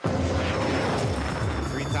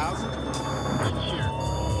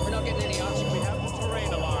We're not getting any oxygen. We have the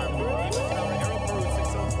terrain alarm. Even Tower Aero Peru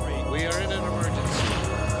 603. We are in an emergency.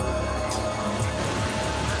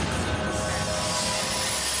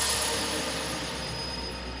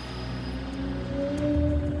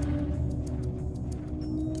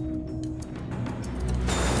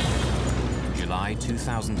 July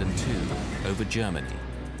 2002, over Germany,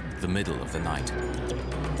 the middle of the night.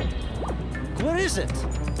 What is it?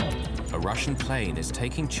 A Russian plane is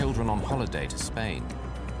taking children on holiday to Spain,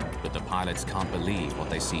 but the pilots can't believe what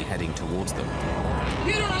they see heading towards them.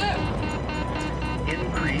 Get on the left!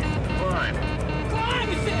 Increase climb. Climb,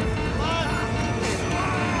 you said!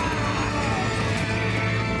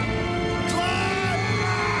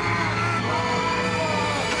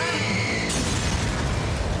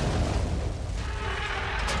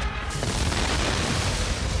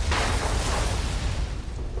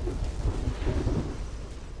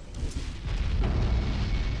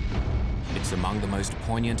 It's among the most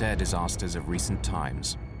poignant air disasters of recent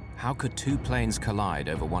times. How could two planes collide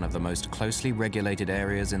over one of the most closely regulated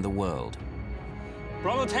areas in the world?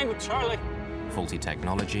 Bravo Tango Charlie. Faulty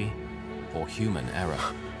technology or human error?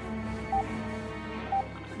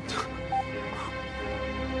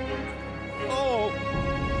 Oh!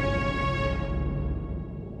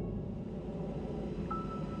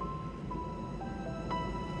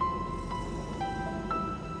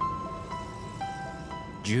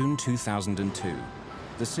 June 2002,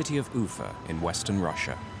 the city of Ufa in western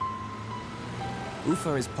Russia.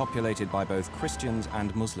 Ufa is populated by both Christians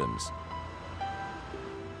and Muslims.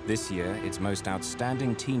 This year, its most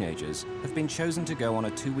outstanding teenagers have been chosen to go on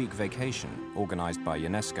a 2-week vacation organized by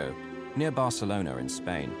UNESCO near Barcelona in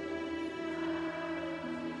Spain.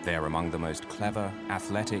 They are among the most clever,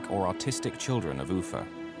 athletic or artistic children of Ufa.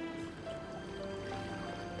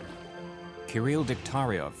 Kirill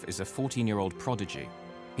Diktaryov is a 14-year-old prodigy.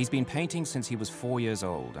 He's been painting since he was 4 years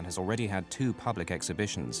old and has already had 2 public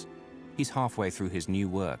exhibitions. He's halfway through his new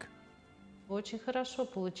work.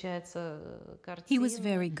 He was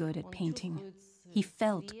very good at painting. He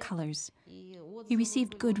felt colors. He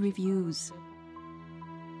received good reviews.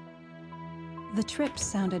 The trip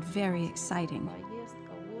sounded very exciting.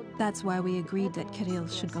 That's why we agreed that Kirill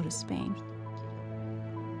should go to Spain.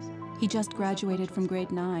 He just graduated from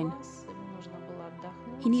grade 9.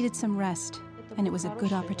 He needed some rest, and it was a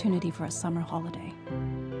good opportunity for a summer holiday.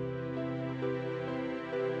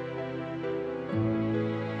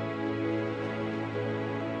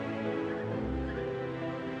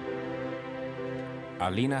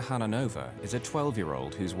 Alina Hananova is a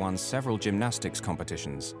 12-year-old who's won several gymnastics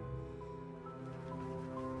competitions.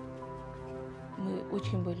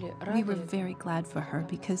 We were very glad for her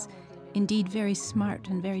because, indeed, very smart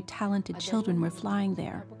and very talented children were flying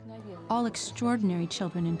there. All extraordinary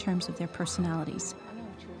children in terms of their personalities.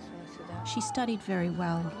 She studied very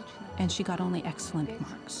well, and she got only excellent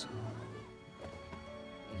marks.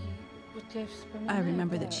 I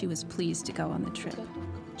remember that she was pleased to go on the trip.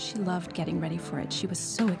 She loved getting ready for it. She was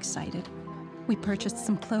so excited. We purchased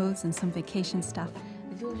some clothes and some vacation stuff.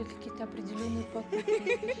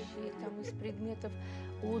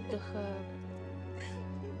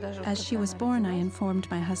 As she was born, I informed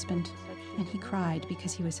my husband, and he cried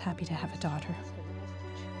because he was happy to have a daughter.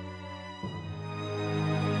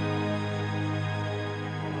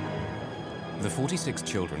 The 46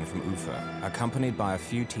 children from Ufa, accompanied by a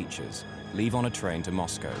few teachers, leave on a train to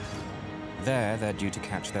Moscow. There, they're due to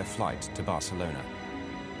catch their flight to Barcelona.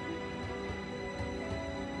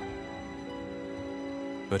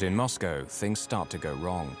 But in Moscow, things start to go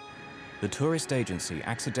wrong. The tourist agency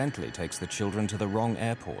accidentally takes the children to the wrong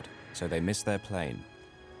airport, so they miss their plane.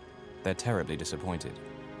 They're terribly disappointed.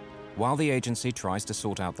 While the agency tries to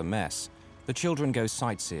sort out the mess, the children go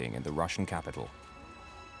sightseeing in the Russian capital.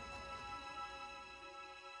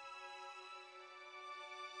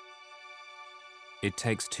 It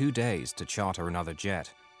takes 2 days to charter another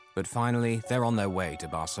jet, but finally they're on their way to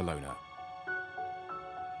Barcelona.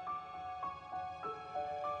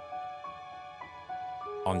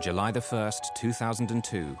 On July the 1st,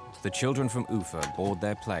 2002, the children from Ufa board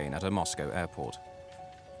their plane at a Moscow airport.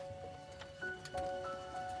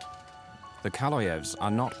 The Kaloyevs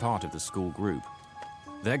are not part of the school group.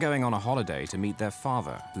 They're going on a holiday to meet their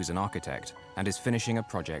father, who's an architect, and is finishing a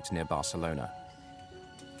project near Barcelona.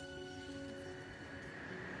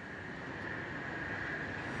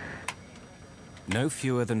 No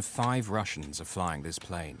fewer than 5 Russians are flying this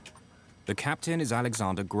plane. The captain is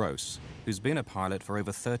Alexander Gross, who's been a pilot for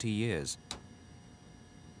over 30 years.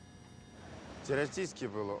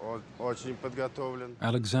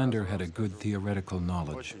 Alexander had a good theoretical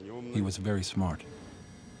knowledge. He was very smart.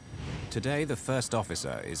 Today, the first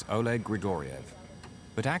officer is Oleg Grigoriev.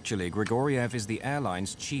 But actually, Grigoriev is the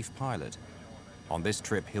airline's chief pilot. On this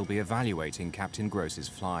trip, he'll be evaluating Captain Gross's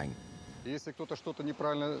flying. If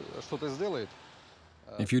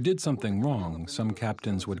you did something wrong, some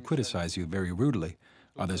captains would criticize you very rudely.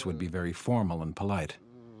 Others would be very formal and polite.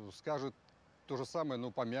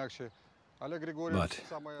 But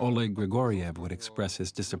Oleg Grigoriev would express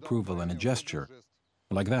his disapproval in a gesture,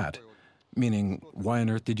 like that, meaning, why on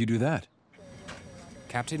earth did you do that?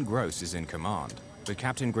 Captain Gross is in command, but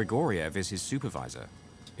Captain Grigoriev is his supervisor.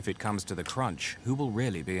 If it comes to the crunch, who will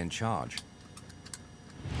really be in charge?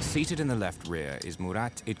 Seated in the left rear is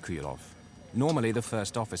Murat Itkuyilov, normally the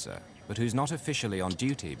first officer, but who's not officially on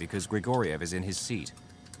duty because Grigoriev is in his seat.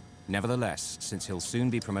 Nevertheless, since he'll soon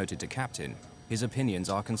be promoted to captain, his opinions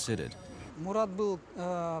are considered. Murat был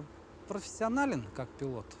профессионален как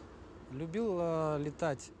пилот. Любил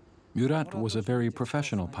летать. Murat was a very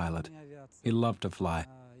professional pilot. He loved to fly.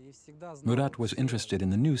 Murat was interested in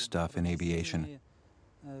the new stuff in aviation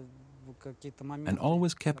and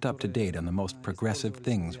always kept up to date on the most progressive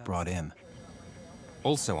things brought in.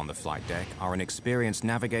 Also on the flight deck are an experienced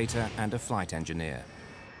navigator and a flight engineer.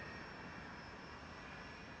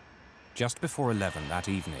 Just before 11 that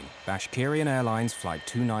evening, Bashkirian Airlines Flight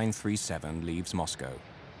 2937 leaves Moscow.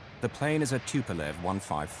 The plane is a Tupolev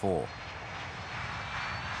 154.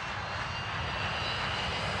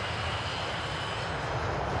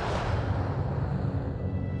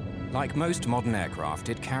 Like most modern aircraft,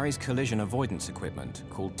 it carries collision avoidance equipment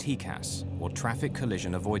called TCAS, or Traffic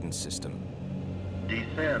Collision Avoidance System.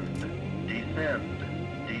 Descend, descend,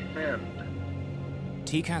 descend.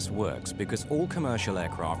 TCAS works because all commercial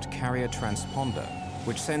aircraft carry a transponder,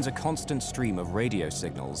 which sends a constant stream of radio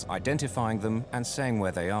signals identifying them and saying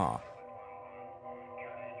where they are.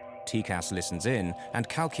 TCAS listens in and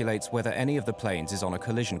calculates whether any of the planes is on a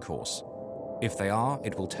collision course. If they are,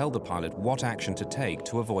 it will tell the pilot what action to take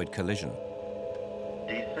to avoid collision.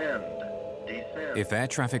 Descend, descend. If air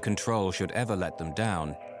traffic control should ever let them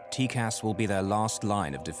down, TCAS will be their last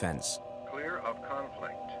line of defense. Clear of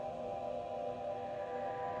conflict.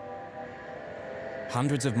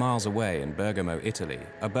 Hundreds of miles away in Bergamo, Italy,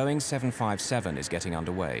 a Boeing 757 is getting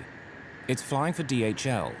underway. It's flying for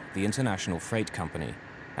DHL, the international freight company,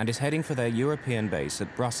 and is heading for their European base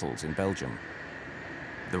at Brussels in Belgium.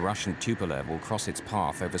 The Russian Tupolev will cross its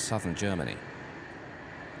path over southern Germany.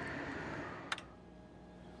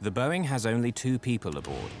 The Boeing has only 2 people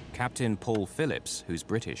aboard, Captain Paul Phillips, who's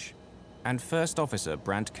British, and First Officer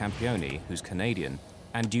Brant Campioni, who's Canadian,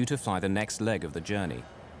 and due to fly the next leg of the journey.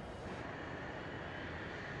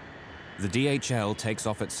 The DHL takes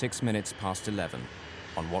off at 6 minutes past 11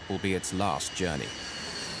 on what will be its last journey.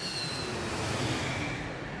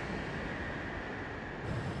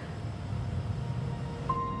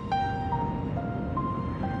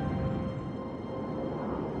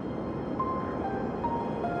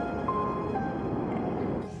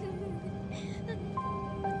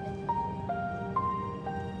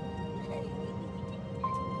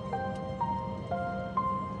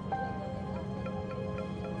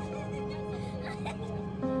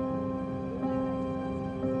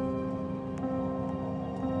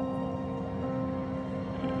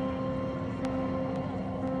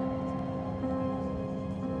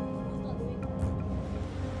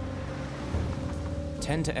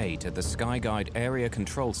 Ten to 8 at the SkyGuide Area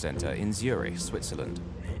Control Center in Zurich, Switzerland.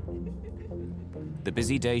 The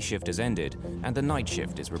busy day shift has ended and the night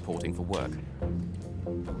shift is reporting for work.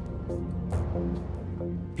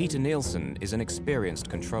 Peter Nielsen is an experienced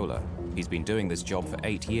controller. He's been doing this job for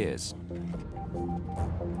 8 years.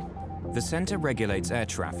 The center regulates air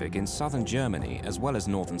traffic in southern Germany as well as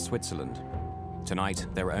northern Switzerland. Tonight,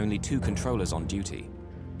 there are only 2 controllers on duty.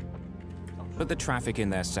 But the traffic in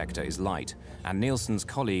their sector is light, and Nielsen's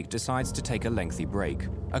colleague decides to take a lengthy break,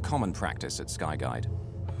 a common practice at SkyGuide.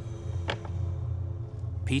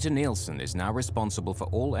 Peter Nielsen is now responsible for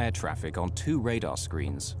all air traffic on 2 radar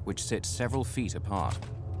screens, which sit several feet apart.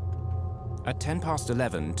 At 10 past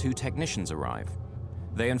 11, 2 technicians arrive.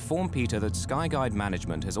 They inform Peter that SkyGuide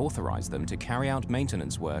management has authorized them to carry out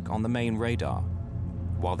maintenance work on the main radar.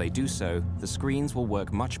 While they do so, the screens will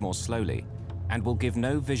work much more slowly, and will give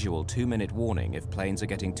no visual 2-minute warning if planes are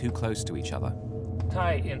getting too close to each other.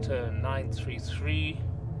 Tie into 933,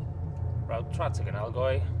 route Trotzig and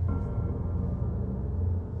Allgäu.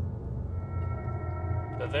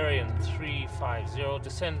 Bavarian 350,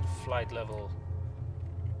 descend flight level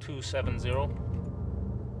 270.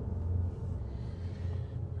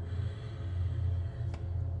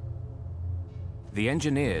 The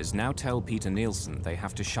engineers now tell Peter Nielsen they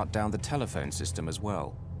have to shut down the telephone system as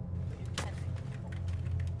well.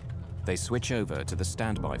 they switch over to the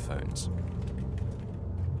standby phones.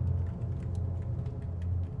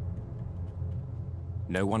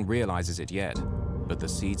 No one realizes it yet, but the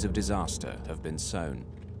seeds of disaster have been sown.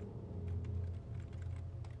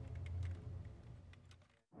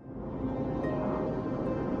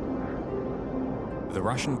 The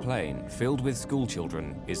Russian plane, filled with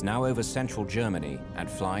schoolchildren, is now over central Germany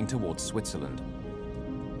and flying towards Switzerland.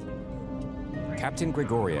 Captain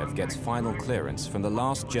Grigoriev gets final clearance from the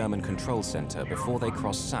last German control center before they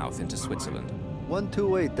cross south into Switzerland.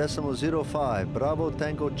 128.05, Bravo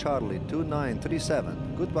Tango Charlie,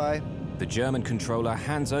 2937. Goodbye. The German controller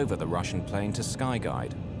hands over the Russian plane to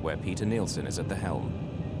Skyguide, where Peter Nielsen is at the helm.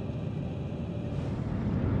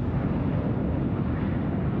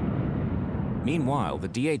 Meanwhile, the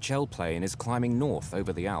DHL plane is climbing north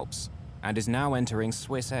over the Alps and is now entering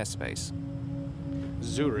Swiss airspace.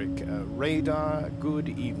 Zurich, radar, good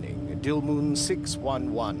evening. Dilmun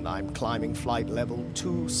 611, I'm climbing flight level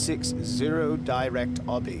 260, direct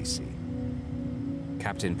OBC.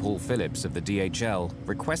 Captain Paul Phillips of the DHL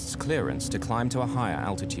requests clearance to climb to a higher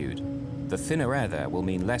altitude. The thinner air there will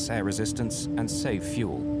mean less air resistance and save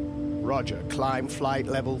fuel. Roger, climb flight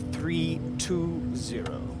level 320.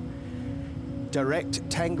 Direct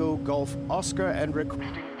Tango Golf Oscar and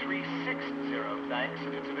requesting 360, thanks,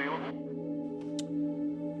 if it's available.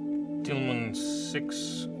 Tillman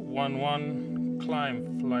 611,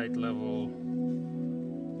 climb flight level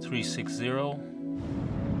 360.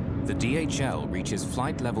 The DHL reaches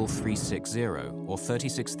flight level 360, or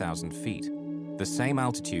 36,000 feet, the same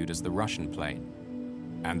altitude as the Russian plane.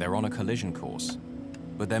 And they're on a collision course,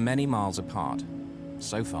 but they're many miles apart.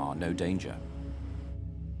 So far, no danger.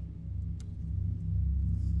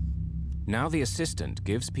 Now the assistant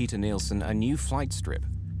gives Peter Nielsen a new flight strip.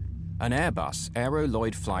 An Airbus Aero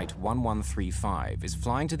Lloyd Flight 1135 is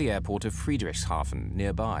flying to the airport of Friedrichshafen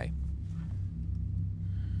nearby.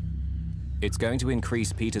 It's going to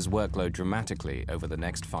increase Peter's workload dramatically over the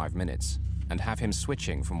next 5 minutes and have him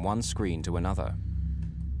switching from one screen to another.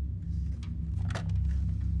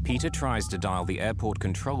 Peter tries to dial the airport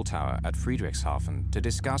control tower at Friedrichshafen to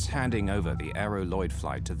discuss handing over the Aero Lloyd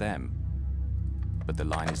flight to them, but the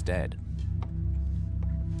line is dead.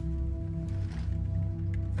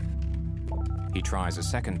 He tries a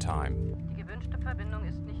second time.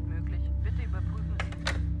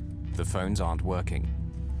 The phones aren't working.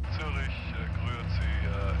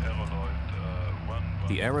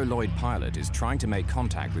 The Aero Lloyd pilot is trying to make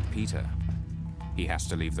contact with Peter. He has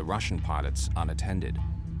to leave the Russian pilots unattended.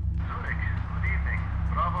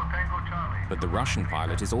 But the Russian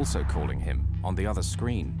pilot is also calling him on the other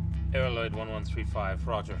screen. Aero Lloyd 1135,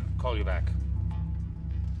 roger. Call you back.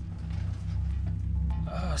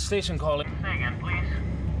 Station calling. Say again, please.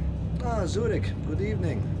 Zurich, good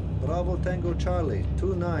evening. Bravo Tango Charlie,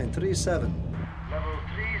 2937. Level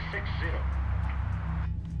 360.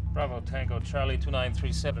 Bravo Tango Charlie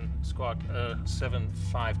 2937, squawk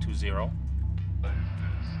 7520.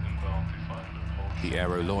 The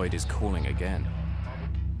Aero Lloyd is calling again.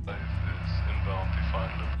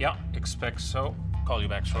 Yeah, expect so. Call you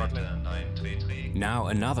back shortly. Now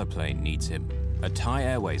another plane needs him. A Thai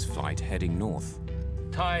Airways flight heading north.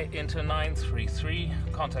 Thai into 933.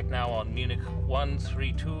 Contact now on Munich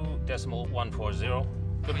 132.140.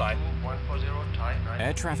 Goodbye. 140, Thai.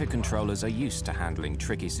 Air traffic controllers are used to handling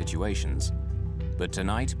tricky situations. But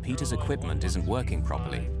tonight, Peter's equipment isn't working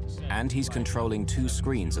properly, and he's controlling 2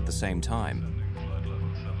 screens at the same time.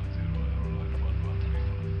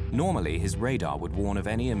 Normally, his radar would warn of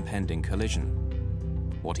any impending collision.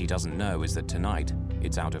 What he doesn't know is that tonight,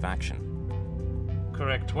 it's out of action.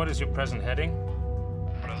 Correct. What is your present heading?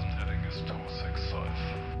 Present heading is 265.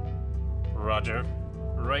 Roger.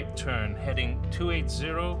 Right turn, heading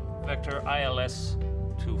 280, vector ILS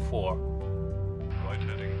 24. Right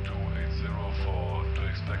heading 2804 to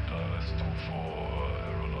expect ILS 24,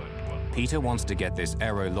 Aero Lloyd 1. Peter wants to get this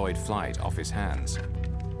Aero Lloyd flight off his hands.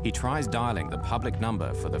 He tries dialing the public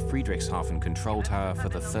number for the Friedrichshafen control tower for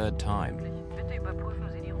the 3rd time.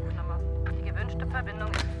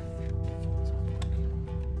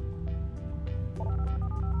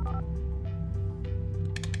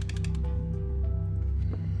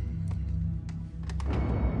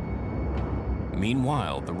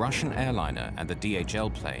 Meanwhile, the Russian airliner and the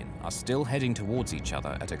DHL plane are still heading towards each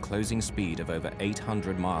other at a closing speed of over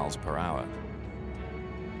 800 miles per hour.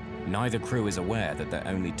 Neither crew is aware that they're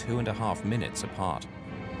only 2.5 minutes apart.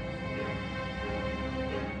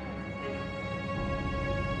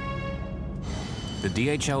 The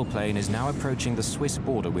DHL plane is now approaching the Swiss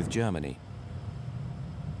border with Germany.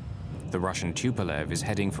 The Russian Tupolev is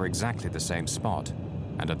heading for exactly the same spot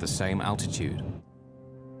and at the same altitude.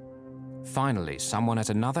 Finally, someone at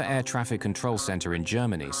another air traffic control center in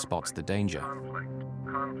Germany spots the danger.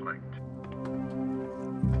 Conflict.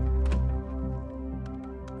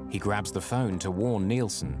 He grabs the phone to warn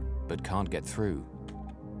Nielsen, but can't get through.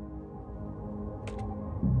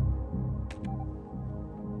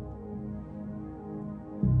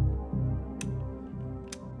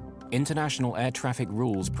 International air traffic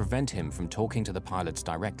rules prevent him from talking to the pilots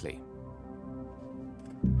directly.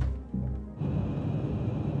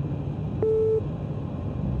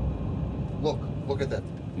 Look at that.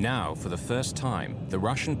 Now, for the first time, the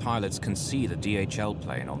Russian pilots can see the DHL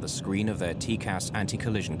plane on the screen of their TCAS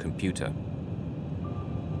anti-collision computer.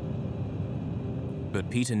 But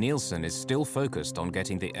Peter Nielsen is still focused on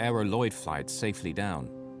getting the Aeroloid flight safely down.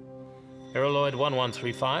 Aeroloid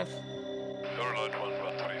 1135? Aeroloid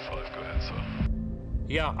 1135, go ahead, sir.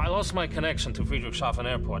 Yeah, I lost my connection to Friedrichshafen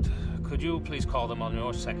Airport. Could you please call them on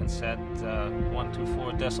your second set,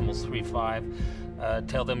 124.35.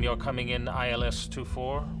 Tell them you're coming in ILS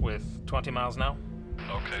 24 with 20 miles now?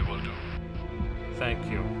 Okay, will do. Thank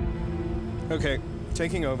you. Okay,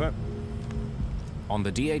 taking over. On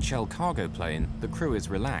the DHL cargo plane, the crew is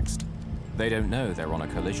relaxed. They don't know they're on a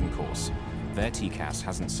collision course. Their TCAS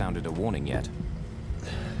hasn't sounded a warning yet.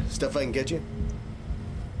 Stuff I can get you?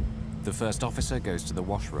 The first officer goes to the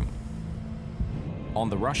washroom. On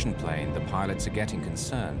the Russian plane, the pilots are getting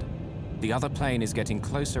concerned. The other plane is getting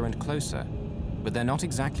closer and closer, but they're not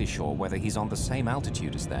exactly sure whether he's on the same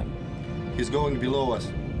altitude as them. He's going below us.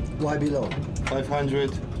 Why below?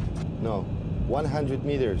 500. No, 100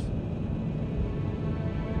 meters.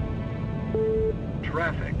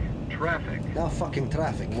 Traffic. Now fucking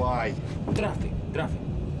traffic. Why? Traffic.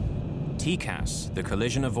 TCAS, the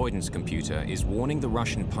collision avoidance computer, is warning the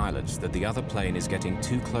Russian pilots that the other plane is getting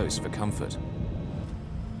too close for comfort.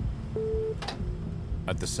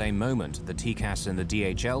 At the same moment, the TCAS in the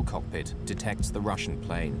DHL cockpit detects the Russian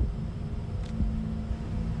plane.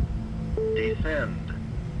 Descend.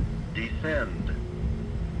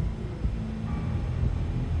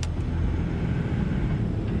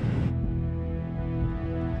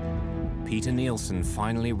 Peter Nielsen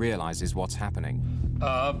finally realizes what's happening.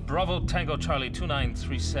 Bravo Tango Charlie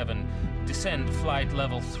 2937. Descend flight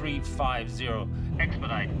level 350.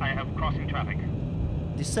 Expedite. I have crossing traffic.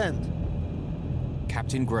 Descend.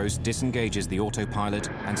 Captain Gross disengages the autopilot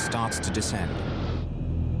and starts to descend.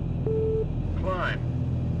 Climb.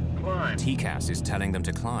 TCAS is telling them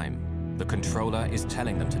to climb. The controller is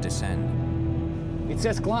telling them to descend. It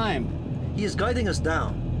says climb. He is guiding us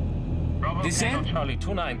down. Bravo Descend. Tango Charlie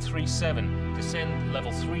 2937. Descend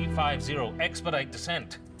level 350. Expedite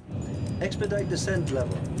descent. Expedite descent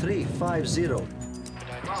level 350.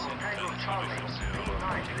 Bravo Tango Charlie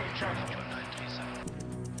 2937.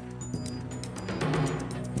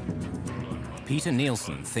 Peter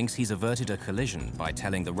Nielsen thinks he's averted a collision by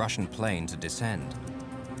telling the Russian plane to descend.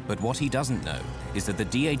 But what he doesn't know is that the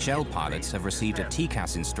DHL pilots have received a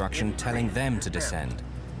TCAS instruction telling them to descend.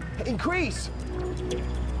 Increase!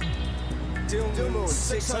 Dilmoon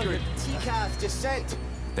 600. TCAS descent.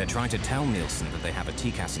 They're trying to tell Nielsen that they have a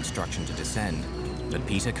TCAS instruction to descend, but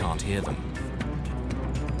Peter can't hear them.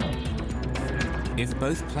 If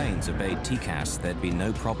both planes obeyed TCAS, there'd be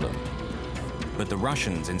no problem. But the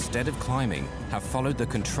Russians, instead of climbing, have followed the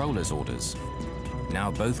controller's orders. Now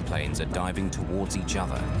both planes are diving towards each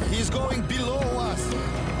other. He's going below us.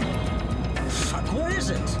 Fuck, what is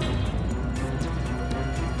it?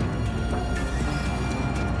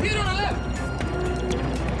 Here on the left!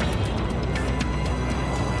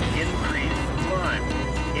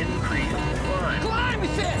 Increase climb. Climb,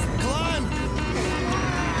 it says! Climb!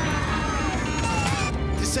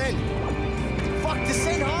 Descend. Fuck,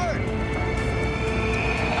 descend hard.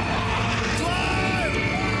 Climb!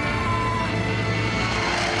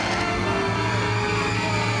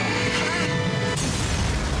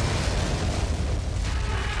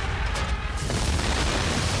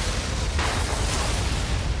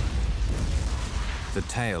 The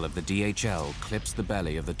tail of the DHL clips the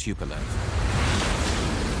belly of the Tupolev,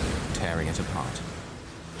 tearing it apart.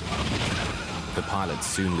 The pilots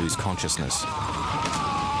soon lose consciousness.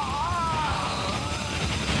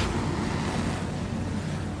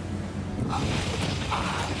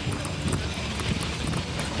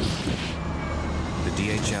 The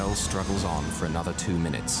DHL struggles on for another 2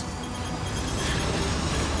 minutes.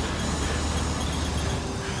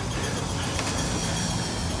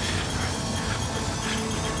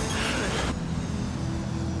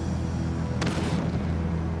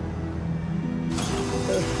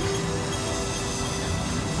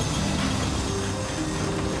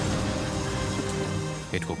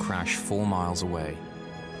 It will crash 4 miles away.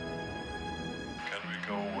 Can we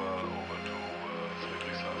go over to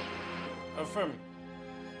confirm.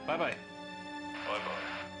 Bye-bye.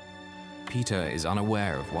 Bye-bye. Peter is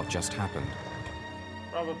unaware of what just happened.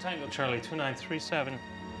 Bravo Tango Charlie 2937.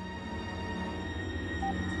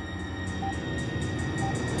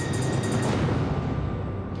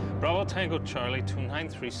 Bravo Tango Charlie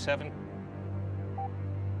 2937.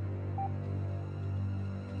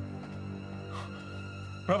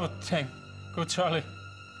 Bravo Tango Charlie.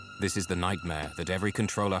 This is the nightmare that every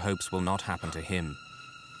controller hopes will not happen to him.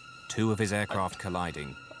 2 of his aircraft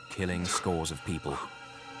colliding, killing scores of people.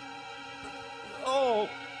 Oh!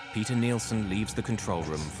 Peter Nielsen leaves the control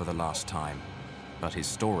room for the last time, but his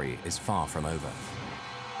story is far from over.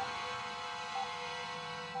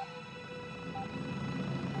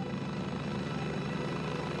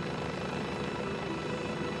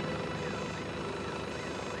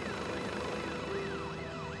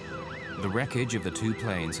 The wreckage of the 2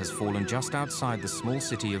 planes has fallen just outside the small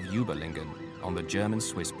city of Überlingen on the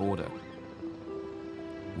German-Swiss border.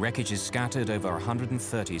 Wreckage is scattered over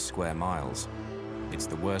 130 square miles. It's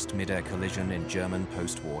the worst mid-air collision in German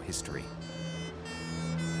post-war history.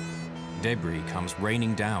 Debris comes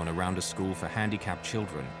raining down around a school for handicapped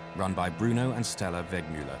children run by Bruno and Stella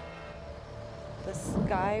Wegmüller. The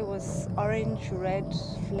sky was orange, red,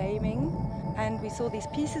 flaming, and we saw these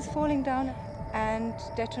pieces falling down and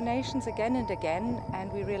detonations again and again,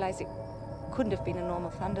 and we realized it couldn't have been a normal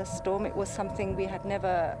thunderstorm. It was something we had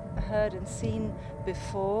never heard and seen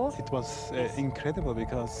before. It was incredible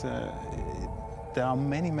because there are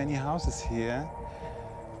many, many houses here,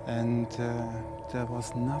 and there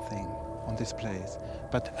was nothing on this place.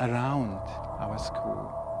 But around our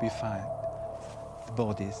school, we find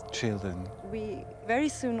bodies, children. We very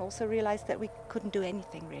soon also realized that we couldn't do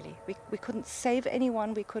anything, really. We couldn't save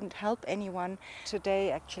anyone, we couldn't help anyone.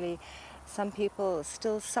 Today, actually, some people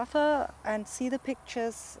still suffer and see the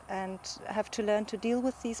pictures and have to learn to deal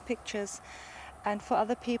with these pictures. And for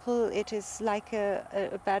other people, it is like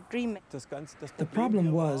a bad dream. The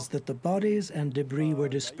problem was that the bodies and debris were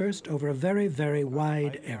dispersed over a very, very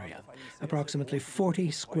wide area, approximately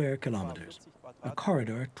 40 square kilometers. A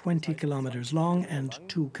corridor 20 kilometers long and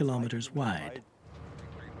 2 kilometers wide.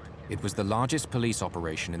 It was the largest police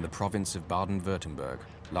operation in the province of Baden-Württemberg,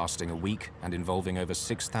 lasting a week and involving over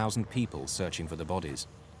 6,000 people searching for the bodies.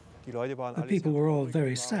 The people were all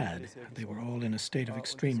very sad. They were all in a state of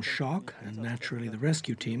extreme shock, and naturally the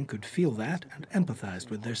rescue team could feel that and empathized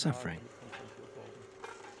with their suffering.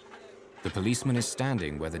 The policeman is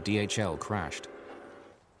standing where the DHL crashed.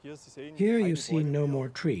 Here you see no more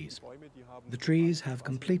trees. The trees have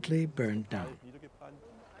completely burned down.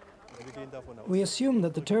 We assume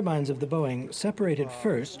that the turbines of the Boeing separated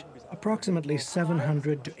first, approximately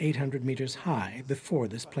 700 to 800 meters high before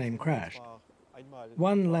this plane crashed.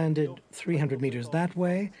 One landed 300 meters that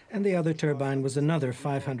way, and the other turbine was another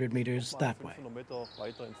 500 meters that way.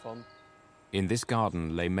 In this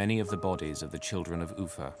garden lay many of the bodies of the children of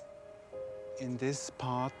Ufa. In this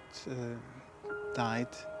part died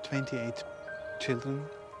 28 children.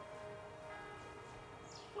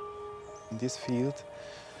 In this field,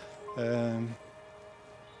 there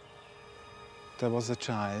was a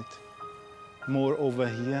child. More over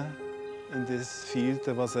here, in this field,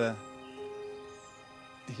 there was a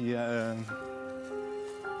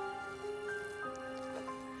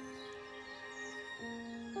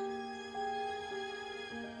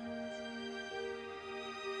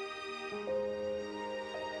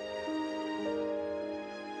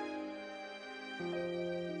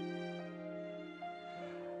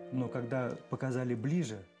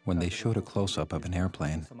When they showed a close-up of an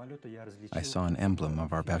airplane, I saw an emblem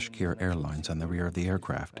of our Bashkirian Airlines on the rear of the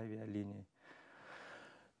aircraft.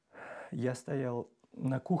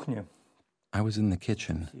 I was in the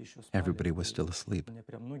kitchen. Everybody was still asleep.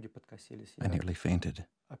 I nearly fainted.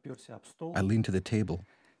 I leaned to the table.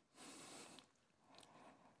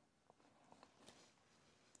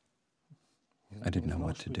 I didn't know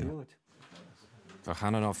what to do. The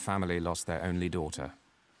Hananov family lost their only daughter.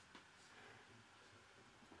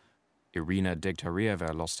 Irina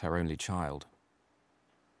Degtarieva lost her only child.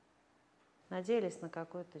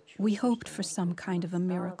 We hoped for some kind of a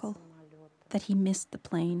miracle, that he missed the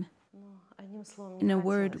plane. In a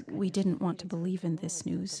word, we didn't want to believe in this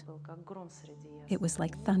news. It was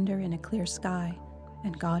like thunder in a clear sky,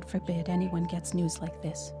 and God forbid anyone gets news like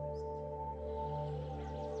this.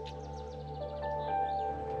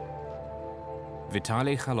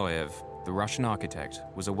 Vitaly Khaloyev, the Russian architect,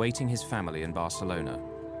 was awaiting his family in Barcelona.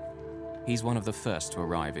 He's one of the first to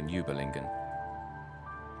arrive in Überlingen.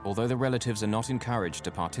 Although the relatives are not encouraged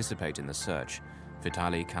to participate in the search,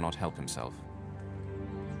 Vitaly cannot help himself.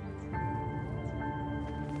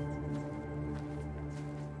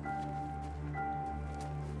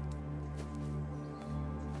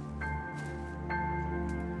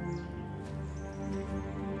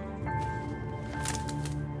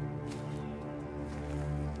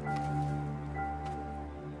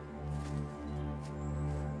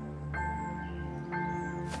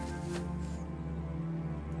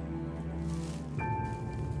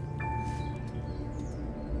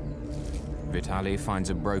 Vitaly finds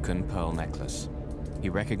a broken pearl necklace. He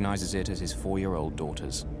recognizes it as his 4-year-old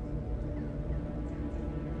daughter's.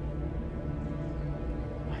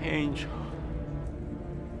 My angel.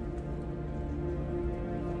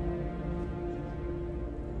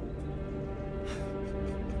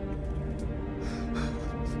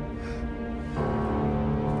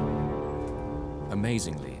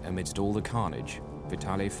 Amazingly, amidst all the carnage,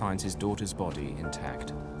 Vitaly finds his daughter's body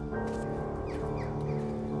intact.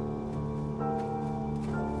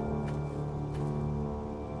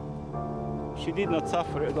 She did not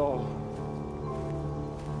suffer at all.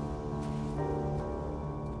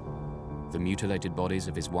 The mutilated bodies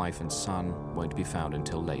of his wife and son won't be found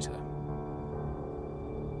until later.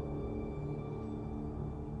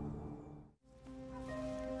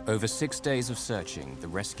 Over 6 days of searching, the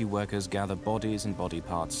rescue workers gather bodies and body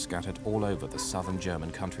parts scattered all over the southern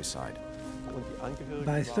German countryside.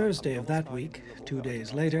 By Thursday of that week, 2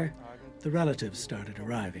 days later, the relatives started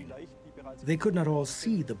arriving. They could not all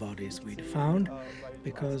see the bodies we'd found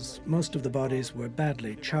because most of the bodies were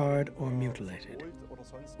badly charred or mutilated.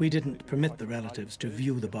 We didn't permit the relatives to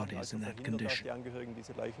view the bodies in that condition.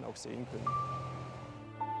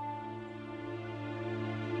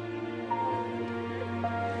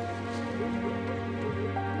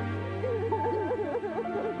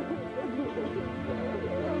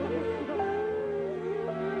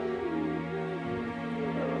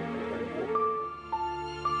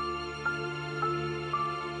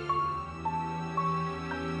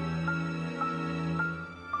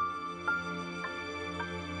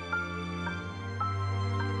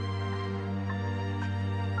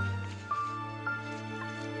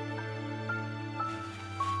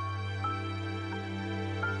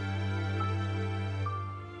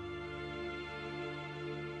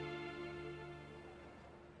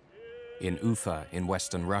 In Ufa, in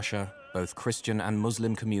western Russia, both Christian and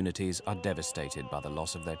Muslim communities are devastated by the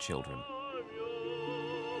loss of their children.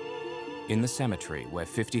 In the cemetery, where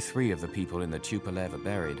 53 of the people in the Tupolev are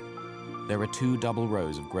buried, there are 2 double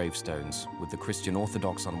rows of gravestones, with the Christian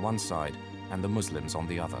Orthodox on one side and the Muslims on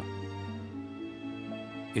the other.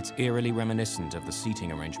 It's eerily reminiscent of the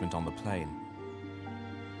seating arrangement on the plane.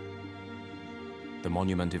 The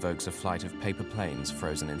monument evokes a flight of paper planes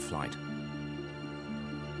frozen in flight.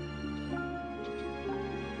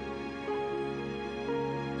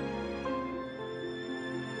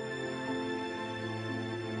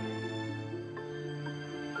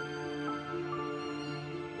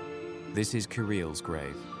 This is Kirill's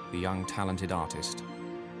grave, the young talented artist.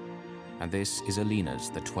 And this is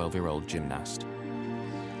Alina's, the 12-year-old gymnast.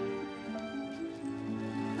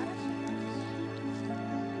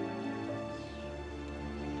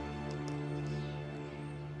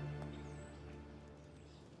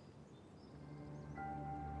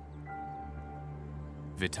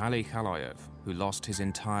 Vitaly Khaloyev, who lost his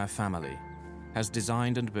entire family, has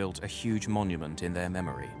designed and built a huge monument in their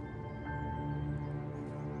memory.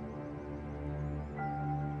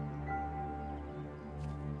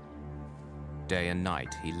 Day and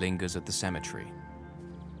night, he lingers at the cemetery,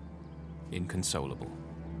 inconsolable.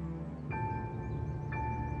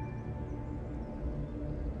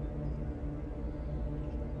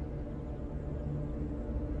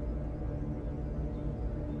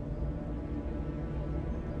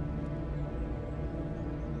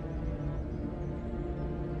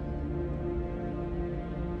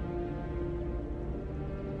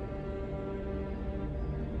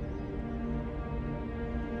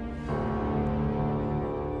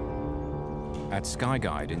 At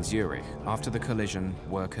Skyguide in Zurich, after the collision,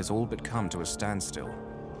 work has all but come to a standstill.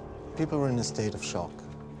 People were in a state of shock.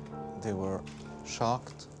 They were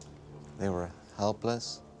shocked, they were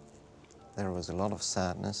helpless, there was a lot of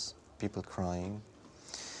sadness, people crying.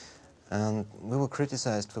 And we were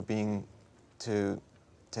criticized for being too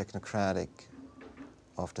technocratic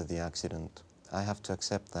after the accident. I have to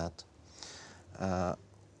accept that.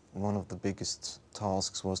 One of the biggest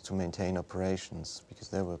tasks was to maintain operations, because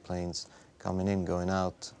there were planes coming in, going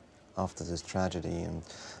out after this tragedy, and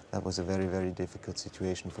that was a very, very difficult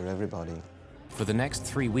situation for everybody. For the next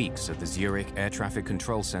 3 weeks at the Zurich Air Traffic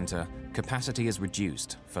Control Center, capacity is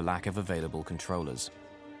reduced for lack of available controllers.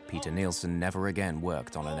 Peter Nielsen never again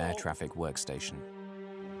worked on an air traffic workstation.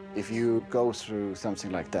 If you go through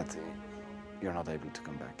something like that, you're not able to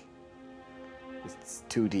come back. It's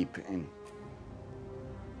too deep in,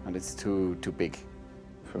 and it's too big.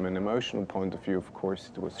 From an emotional point of view, of course,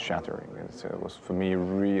 it was shattering. It was, for me,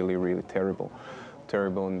 really, really terrible.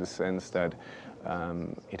 Terrible in the sense that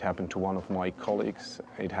it happened to one of my colleagues,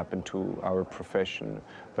 it happened to our profession,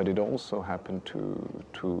 but it also happened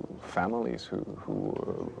to families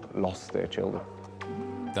who lost their children.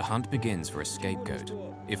 The hunt begins for a scapegoat.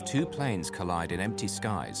 If two planes collide in empty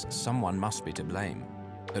skies, someone must be to blame.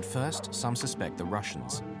 At first, some suspect the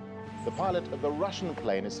Russians. The pilot of the Russian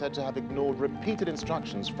plane is said to have ignored repeated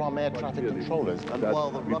instructions from air traffic controllers. And while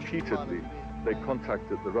the repeatedly, they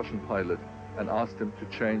contacted the Russian pilot and asked him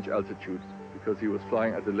to change altitude because he was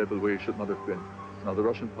flying at a level where he should not have been. Now, the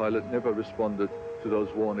Russian pilot never responded to those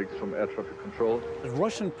warnings from air traffic control. The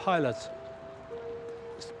Russian pilots,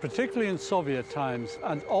 particularly in Soviet times,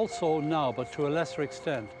 and also now, but to a lesser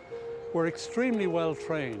extent, were extremely well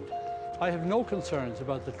trained. I have no concerns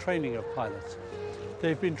about the training of pilots.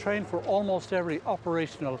 They've been trained for almost every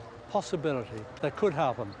operational possibility that could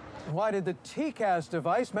happen. Why did the TCAS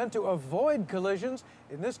device meant to avoid collisions,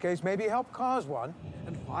 in this case maybe help cause one?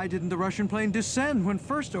 And why didn't the Russian plane descend when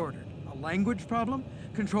first ordered? A language problem?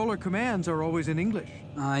 Controller commands are always in English.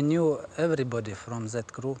 I knew everybody from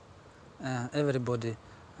that crew. Everybody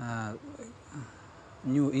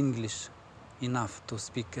knew English enough to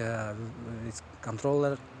speak with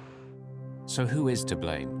controller. So who is to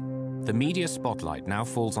blame? The media spotlight now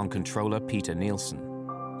falls on controller Peter Nielsen.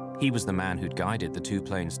 He was the man who'd guided the two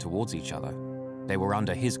planes towards each other. They were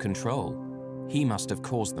under his control. He must have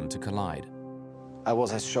caused them to collide. I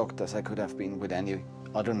was as shocked as I could have been with any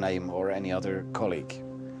other name or any other colleague.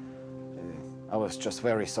 I was just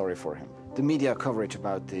very sorry for him. The media coverage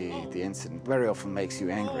about the incident very often makes you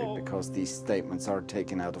angry because these statements are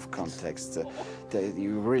taken out of context.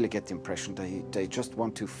 You really get the impression they just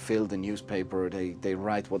want to fill the newspaper, they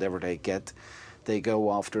write whatever they get. They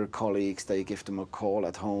go after colleagues, they give them a call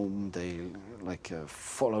at home, they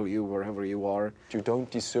follow you wherever you are. You don't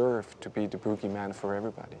deserve to be the boogeyman for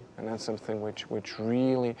everybody. And that's something which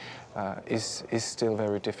really is still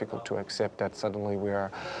very difficult to accept, that suddenly we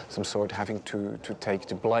are some sort having to take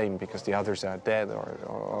the blame because the others are dead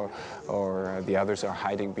or the others are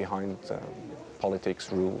hiding behind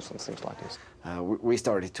politics, rules and things like this. We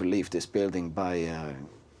started to leave this building by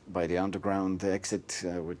the underground exit,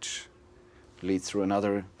 which leads through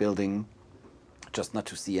another building, just not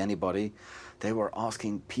to see anybody. They were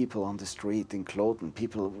asking people on the street in Kloten,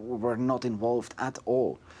 people who were not involved at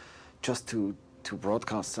all, just to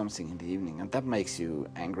broadcast something in the evening. And that makes you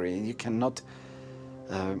angry, and you cannot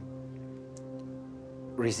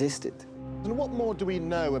resist it. And what more do we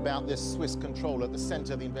know about this Swiss controller at the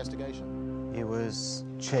center of the investigation? He was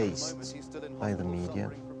chased by the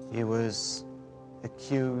media. He was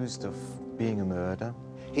accused of being a murderer.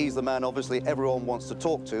 He's the man, obviously, everyone wants to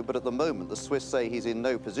talk to, but at the moment, the Swiss say he's in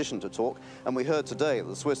no position to talk. And we heard today that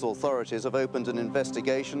the Swiss authorities have opened an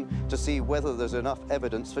investigation to see whether there's enough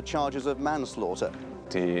evidence for charges of manslaughter.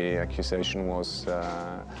 The accusation was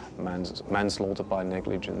manslaughter by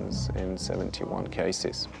negligence in 71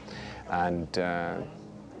 cases. And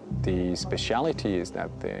the speciality is that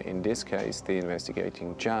in this case, the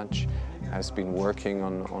investigating judge has been working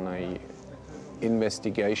on a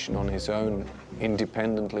investigation on his own,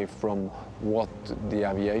 independently from what the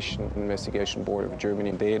Aviation Investigation Board of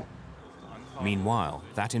Germany did. Meanwhile,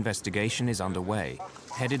 that investigation is underway,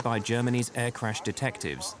 headed by Germany's air crash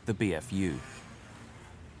detectives, the BFU.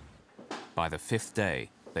 By the fifth day,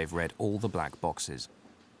 they've read all the black boxes.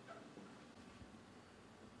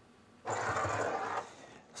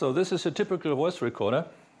 So this is a typical voice recorder,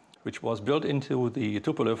 which was built into the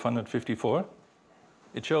Tupolev 154.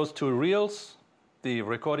 It shows two reels. The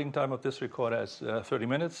recording time of this recorder is 30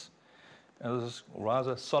 minutes. And this is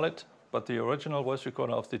rather solid, but the original voice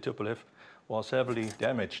recorder of the Tupolev was heavily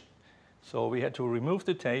damaged. So we had to remove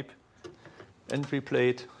the tape and replay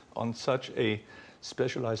it on such a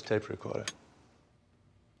specialized tape recorder.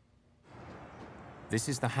 This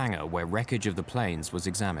is the hangar where wreckage of the planes was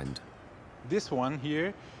examined. This one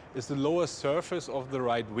here is the lower surface of the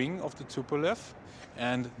right wing of the Tupolev,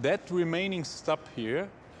 and that remaining stub here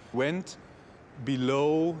went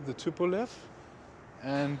below the Tupolev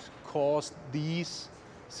and caused these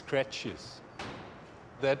scratches.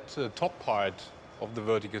 That top part of the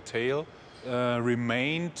vertical tail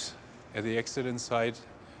remained at the accident site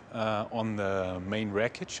on the main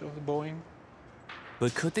wreckage of the Boeing.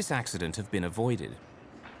 But could this accident have been avoided?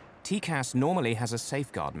 TCAS normally has a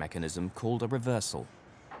safeguard mechanism called a reversal.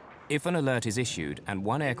 If an alert is issued and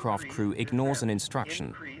one aircraft crew ignores an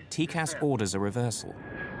instruction, TCAS orders a reversal.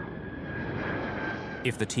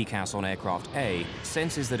 If the TCAS on aircraft A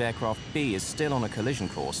senses that aircraft B is still on a collision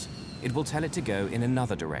course, it will tell it to go in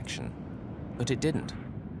another direction. But it didn't.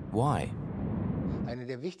 Why?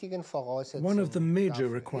 One of the major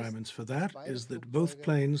requirements for that is that both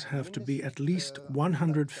planes have to be at least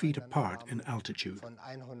 100 feet apart in altitude.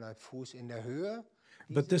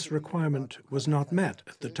 But this requirement was not met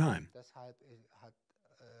at the time.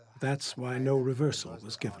 That's why no reversal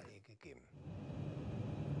was given.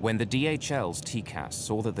 When the DHL's TCAS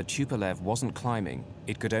saw that the Tupolev wasn't climbing,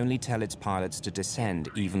 it could only tell its pilots to descend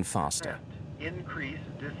even faster. Increase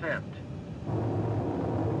descent.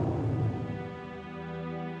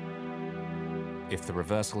 If the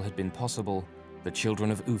reversal had been possible, the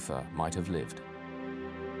children of Ufa might have lived.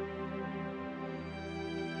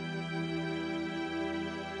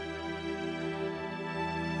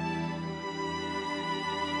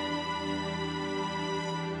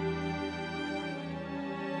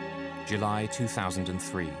 July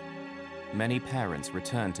 2003. Many parents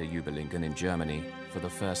returned to Überlingen in Germany for the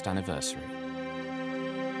first anniversary.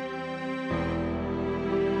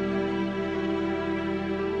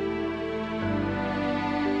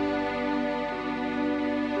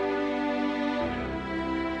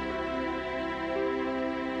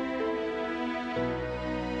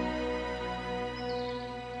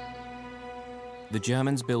 The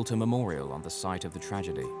Germans built a memorial on the site of the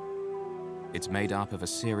tragedy. It's made up of a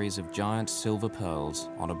series of giant silver pearls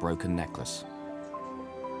on a broken necklace.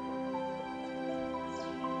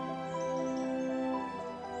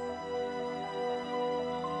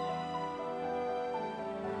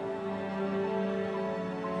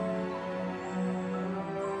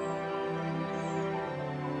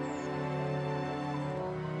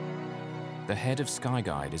 The head of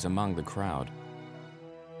Skyguide is among the crowd.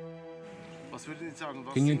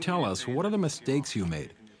 Can you tell us, what are the mistakes you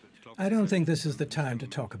made? I don't think this is the time to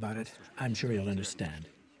talk about it. I'm sure you'll understand.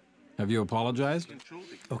 Have you apologized?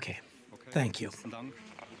 Okay. Thank you.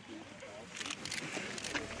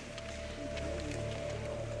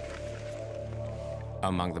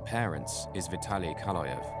 Among the parents is Vitaly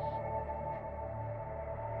Kaloyev.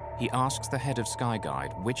 He asks the head of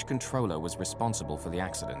Skyguide which controller was responsible for the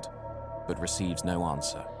accident, but receives no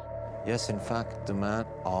answer. Yes, in fact, the man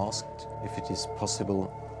asked if it is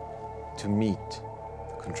possible to meet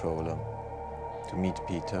the controller, to meet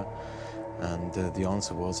Peter, and the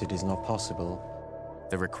answer was it is not possible.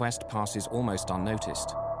 The request passes almost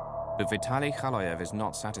unnoticed, but Vitaly Kaloyev is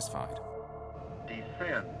not satisfied.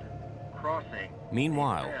 Descend. Crossing.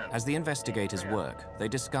 Meanwhile, as the investigators work, they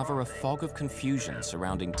discover a fog of confusion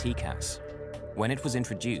surrounding TCAS. When it was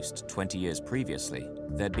introduced 20 years previously,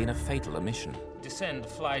 there'd been a fatal omission. Descend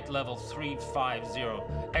flight level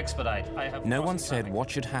 350. Expedite. I have No one said what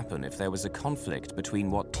should happen if there was a conflict between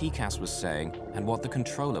what TCAS was saying and what the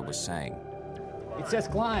controller was saying. It says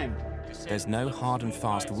climb. There's no hard and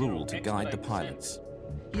fast rule to guide the pilots.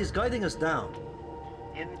 He is guiding us down.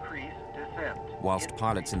 Increase descent. Whilst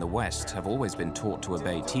pilots in the West have always been taught to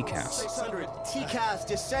obey TCAS, 600. TCAS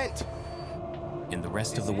descent. in the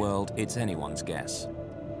rest of the world, it's anyone's guess.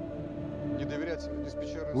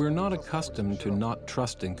 We're not accustomed to not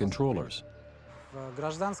trusting controllers.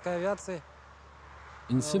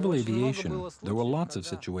 In civil aviation, there were lots of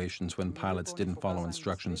situations when pilots didn't follow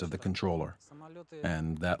instructions of the controller,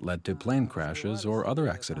 and that led to plane crashes or other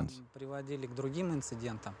accidents.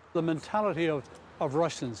 The mentality of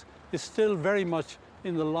Russians is still very much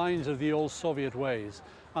in the lines of the old Soviet ways,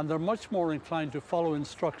 and they're much more inclined to follow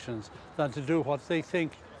instructions than to do what they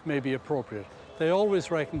think may be appropriate. They always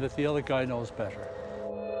reckon that the other guy knows better.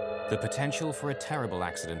 The potential for a terrible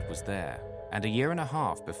accident was there, and a year and a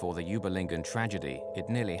half before the Überlingen tragedy, it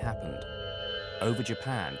nearly happened. Over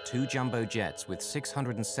Japan, 2 jumbo jets with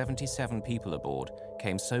 677 people aboard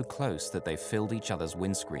came so close that they filled each other's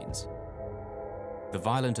windscreens. The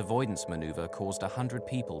violent avoidance maneuver caused 100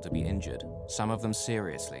 people to be injured, some of them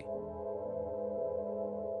seriously.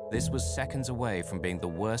 This was seconds away from being the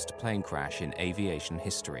worst plane crash in aviation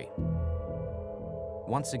history.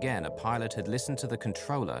 Once again, a pilot had listened to the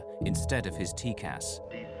controller instead of his TCAS.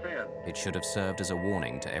 It should have served as a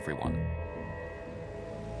warning to everyone.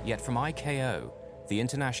 Yet from ICAO, the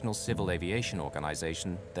International Civil Aviation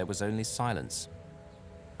Organization, there was only silence.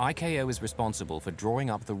 ICAO is responsible for drawing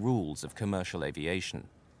up the rules of commercial aviation.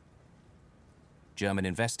 German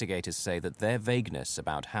investigators say that their vagueness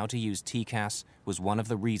about how to use TCAS was one of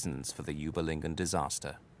the reasons for the Überlingen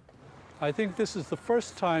disaster. I think this is the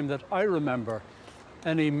first time that I remember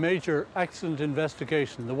any major accident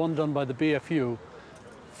investigation, the one done by the BFU,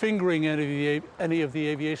 fingering any of the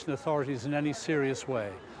aviation authorities in any serious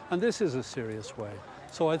way. And this is a serious way.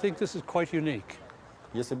 So I think this is quite unique.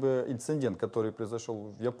 If ICAO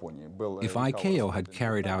had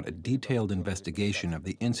carried out a detailed investigation of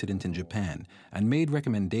the incident in Japan and made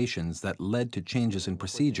recommendations that led to changes in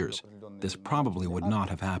procedures, this probably would not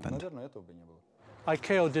have happened.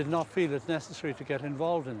 ICAO did not feel it necessary to get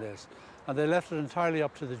involved in this, and they left it entirely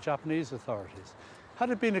up to the Japanese authorities. Had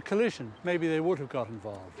it been a collision, maybe they would have got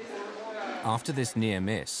involved. After this near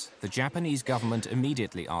miss, the Japanese government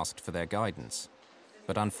immediately asked for their guidance.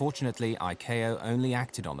 But unfortunately, ICAO only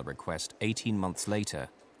acted on the request 18 months later,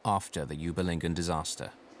 after the Überlingen disaster.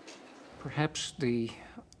 Perhaps the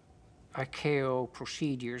ICAO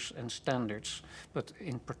procedures and standards, but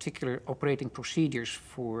in particular operating procedures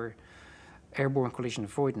for airborne collision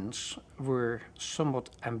avoidance, were somewhat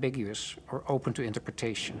ambiguous or open to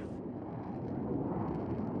interpretation.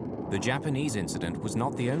 The Japanese incident was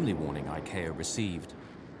not the only warning ICAO received.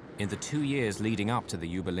 In the 2 years leading up to the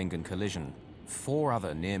Überlingen collision, 4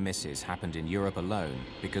 other near misses happened in Europe alone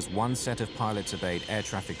because one set of pilots obeyed air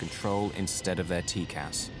traffic control instead of their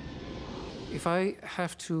TCAS. If I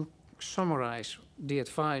have to summarize the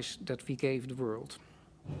advice that we gave the world,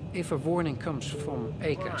 if a warning comes from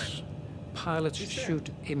ACAS, pilots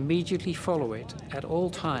should immediately follow it at all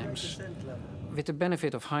times. With the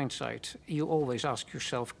benefit of hindsight, you always ask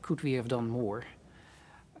yourself, could we have done more?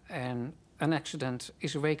 And an accident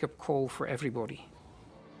is a wake-up call for everybody.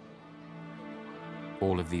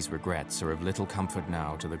 All of these regrets are of little comfort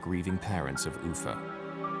now to the grieving parents of Ufa.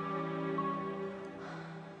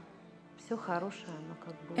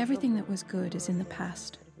 Everything that was good is in the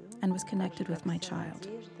past and was connected with my child.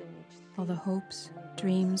 All the hopes,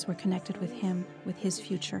 dreams were connected with him, with his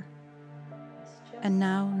future. And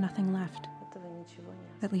now, nothing left.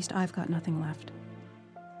 At least I've got nothing left.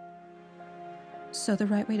 So the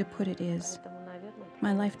right way to put it is,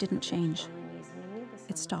 my life didn't change.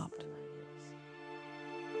 It stopped.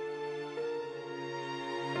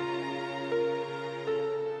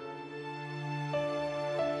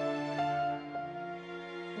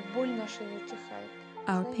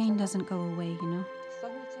 Our pain doesn't go away, you know?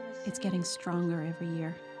 It's getting stronger every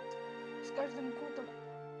year.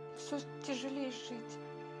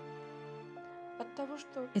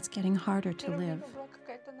 It's getting harder to live.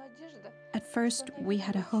 At first, we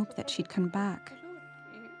had a hope that she'd come back,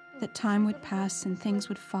 that time would pass and things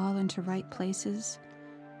would fall into right places.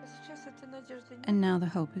 And now the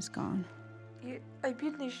hope is gone.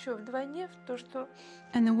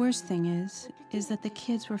 And the worst thing is that the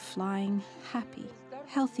kids were flying happy.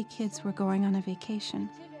 Healthy kids were going on a vacation.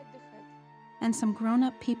 And some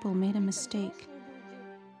grown-up people made a mistake,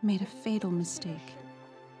 made a fatal mistake.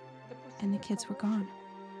 And the kids were gone.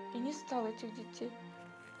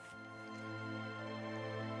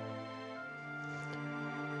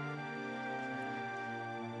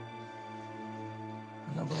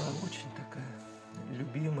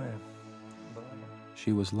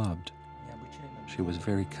 She was loved. She was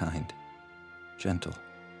very kind, gentle.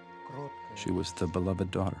 She was the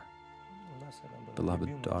beloved daughter.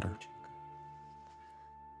 Beloved daughter.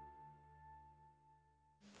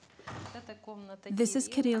 This is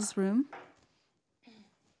Kirill's room.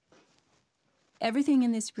 Everything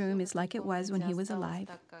in this room is like it was when he was alive.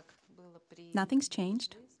 Nothing's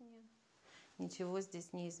changed.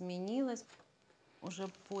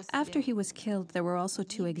 After he was killed, there were also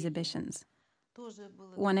 2 exhibitions.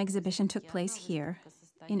 One exhibition took place here,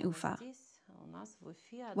 in Ufa,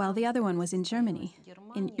 while the other one was in Germany,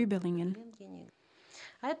 in Überlingen.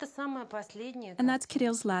 And that's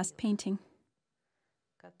Kirill's last painting.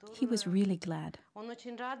 He was really glad.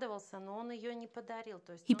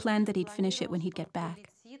 He planned that he'd finish it when he'd get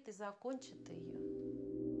back.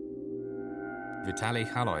 Vitaly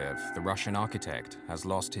Khaloyev, the Russian architect, has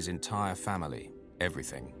lost his entire family,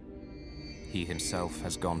 everything. He himself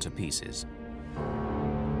has gone to pieces.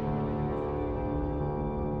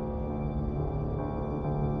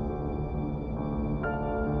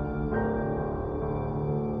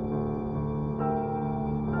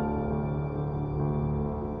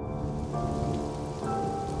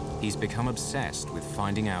 He's become obsessed with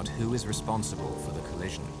finding out who is responsible for the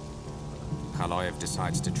collision. Khaloyev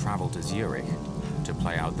decides to travel to Zurich to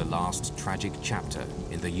play out the last tragic chapter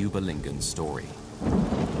in the Überlingen story.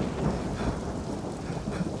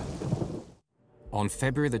 On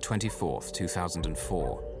February the 24th,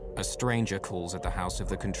 2004, a stranger calls at the house of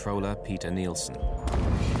the controller, Peter Nielsen.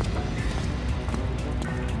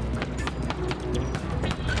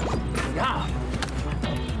 Ja!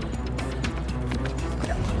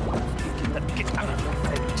 Get out of the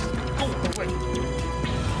way! Go away!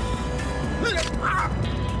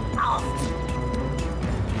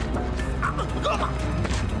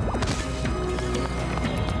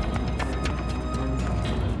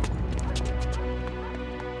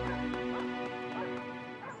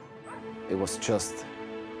 It was just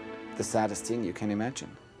the saddest thing you can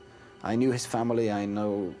imagine. I knew his family, I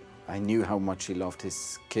knew how much he loved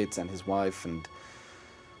his kids and his wife, and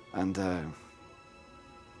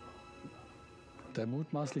The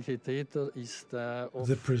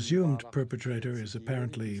presumed perpetrator is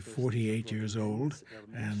apparently 48 years old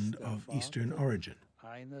and of Eastern origin.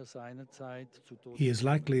 He is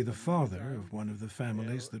likely the father of one of the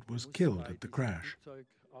families that was killed at the crash.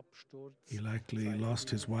 He likely lost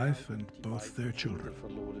his wife and both their children.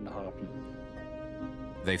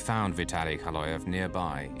 They found Vitaly Kaloyev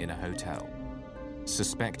nearby in a hotel.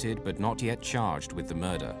 Suspected but not yet charged with the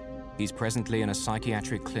murder, he's presently in a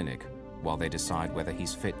psychiatric clinic while they decide whether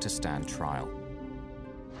he's fit to stand trial.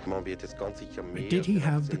 Did he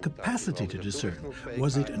have the capacity to discern?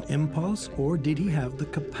 Was it an impulse, or did he have the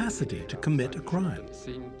capacity to commit a crime?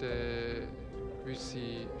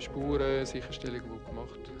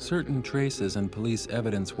 Certain traces and police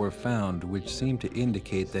evidence were found which seem to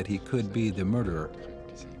indicate that he could be the murderer.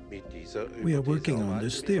 We are working on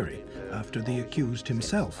this theory after the accused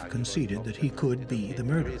himself conceded that he could be the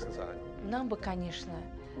murderer.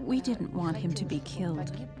 We didn't want him to be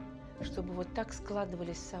killed.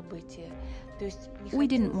 We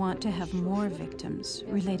didn't want to have more victims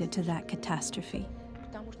related to that catastrophe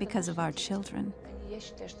because of our children.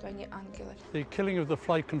 The killing of the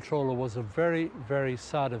flight controller was a very, very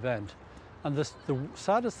sad event. And the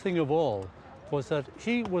saddest thing of all was that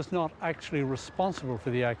he was not actually responsible for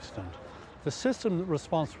the accident. The system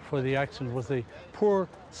responsible for the accident was the poor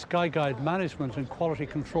Skyguide management and quality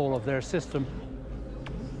control of their system.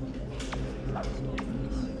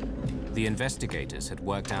 The investigators had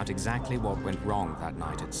worked out exactly what went wrong that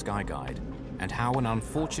night at Skyguide and how an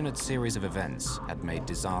unfortunate series of events had made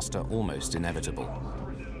disaster almost inevitable.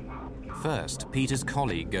 First, Peter's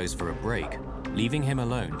colleague goes for a break, leaving him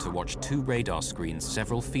alone to watch two radar screens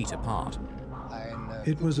several feet apart.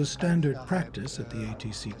 It was a standard practice at the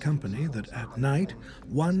ATC company that at night,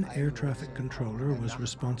 one air traffic controller was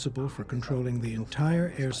responsible for controlling the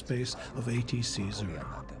entire airspace of ATC Zurich.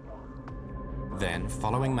 Then,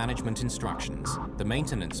 following management instructions, the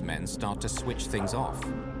maintenance men start to switch things off.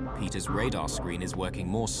 Peter's radar screen is working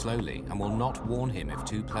more slowly and will not warn him if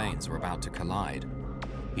two planes are about to collide.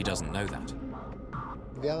 He doesn't know that.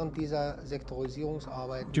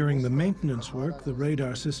 During the maintenance work, the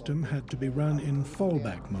radar system had to be run in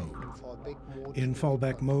fallback mode. In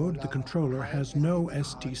fallback mode, the controller has no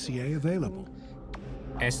STCA available.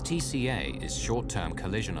 STCA is short-term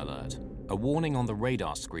collision alert, a warning on the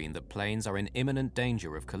radar screen that planes are in imminent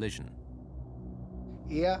danger of collision.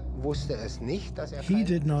 He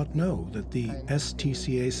did not know that the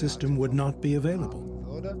STCA system would not be available.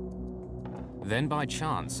 Then by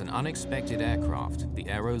chance, an unexpected aircraft, the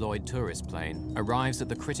Aeroloid tourist plane, arrives at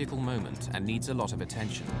the critical moment and needs a lot of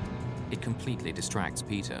attention. It completely distracts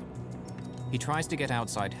Peter. He tries to get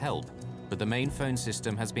outside help, but the main phone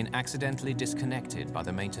system has been accidentally disconnected by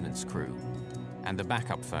the maintenance crew, and the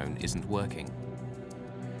backup phone isn't working.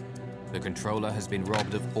 The controller has been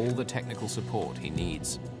robbed of all the technical support he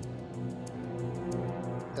needs.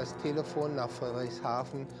 The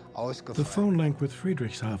phone link with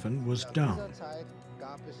Friedrichshafen was down.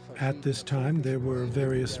 At this time, there were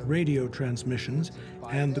various radio transmissions,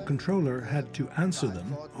 and the controller had to answer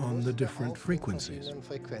them on the different frequencies.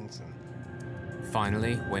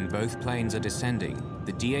 Finally, when both planes are descending,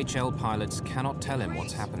 the DHL pilots cannot tell him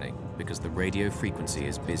what's happening because the radio frequency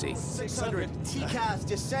is busy. 600, TCAS,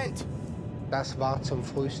 descent!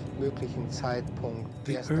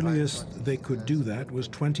 The earliest they could do that was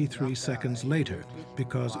 23 seconds later,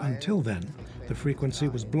 because until then, the frequency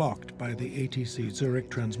was blocked by the ATC Zurich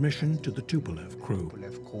transmission to the Tupolev crew.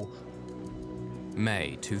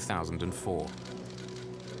 May 2004.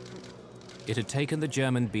 It had taken the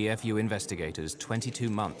German BFU investigators 22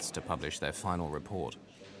 months to publish their final report.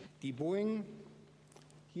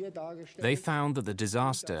 They found that the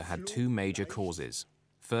disaster had two major causes.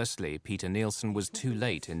 Firstly, Peter Nielsen was too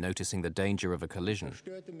late in noticing the danger of a collision.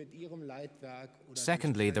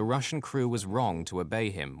 Secondly, the Russian crew was wrong to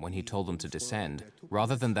obey him when he told them to descend,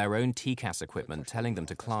 rather than their own TCAS equipment telling them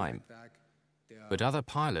to climb. But other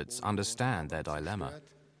pilots understand their dilemma.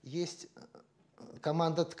 The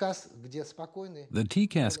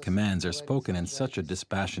TCAS commands are spoken in such a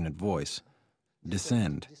dispassionate voice.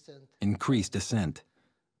 Descend. Increase descent.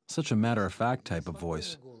 Such a matter-of-fact type of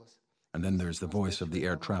voice. And then there's the voice of the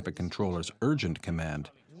air traffic controller's urgent command.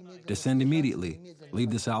 Descend immediately. Leave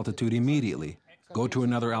this altitude immediately. Go to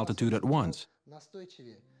another altitude at once.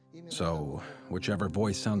 So, whichever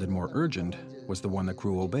voice sounded more urgent was the one the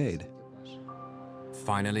crew obeyed.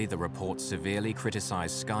 Finally, the report severely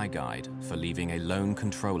criticized Skyguide for leaving a lone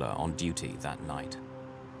controller on duty that night.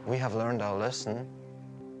 We have learned our lesson,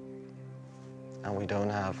 and we don't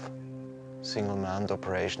have single-manned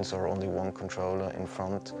operations or only one controller in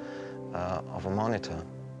front of a monitor.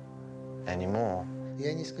 anymore.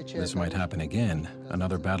 This might happen again.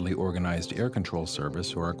 Another badly organized air control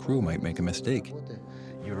service or a crew might make a mistake.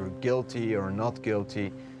 You're guilty or not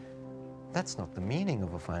guilty. That's not the meaning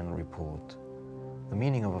of a final report. The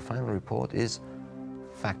meaning of a final report is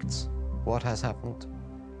facts. What has happened?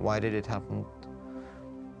 Why did it happen?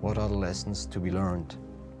 What are the lessons to be learned?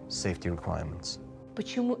 Safety requirements.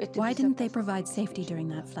 Why didn't they provide safety during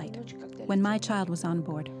that flight, when my child was on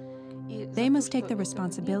board? They must take the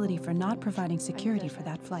responsibility for not providing security for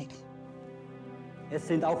that flight.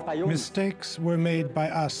 Mistakes were made by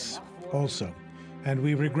us also, and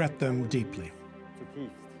we regret them deeply.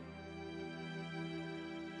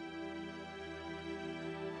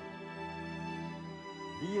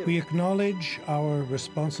 We acknowledge our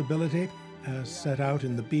responsibility as set out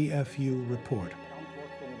in the BFU report,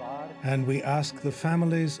 and we ask the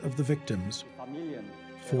families of the victims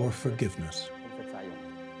for forgiveness.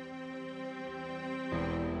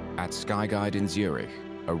 At Skyguide in Zurich,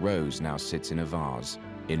 a rose now sits in a vase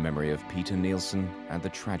in memory of Peter Nielsen and the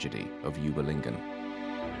tragedy of Überlingen.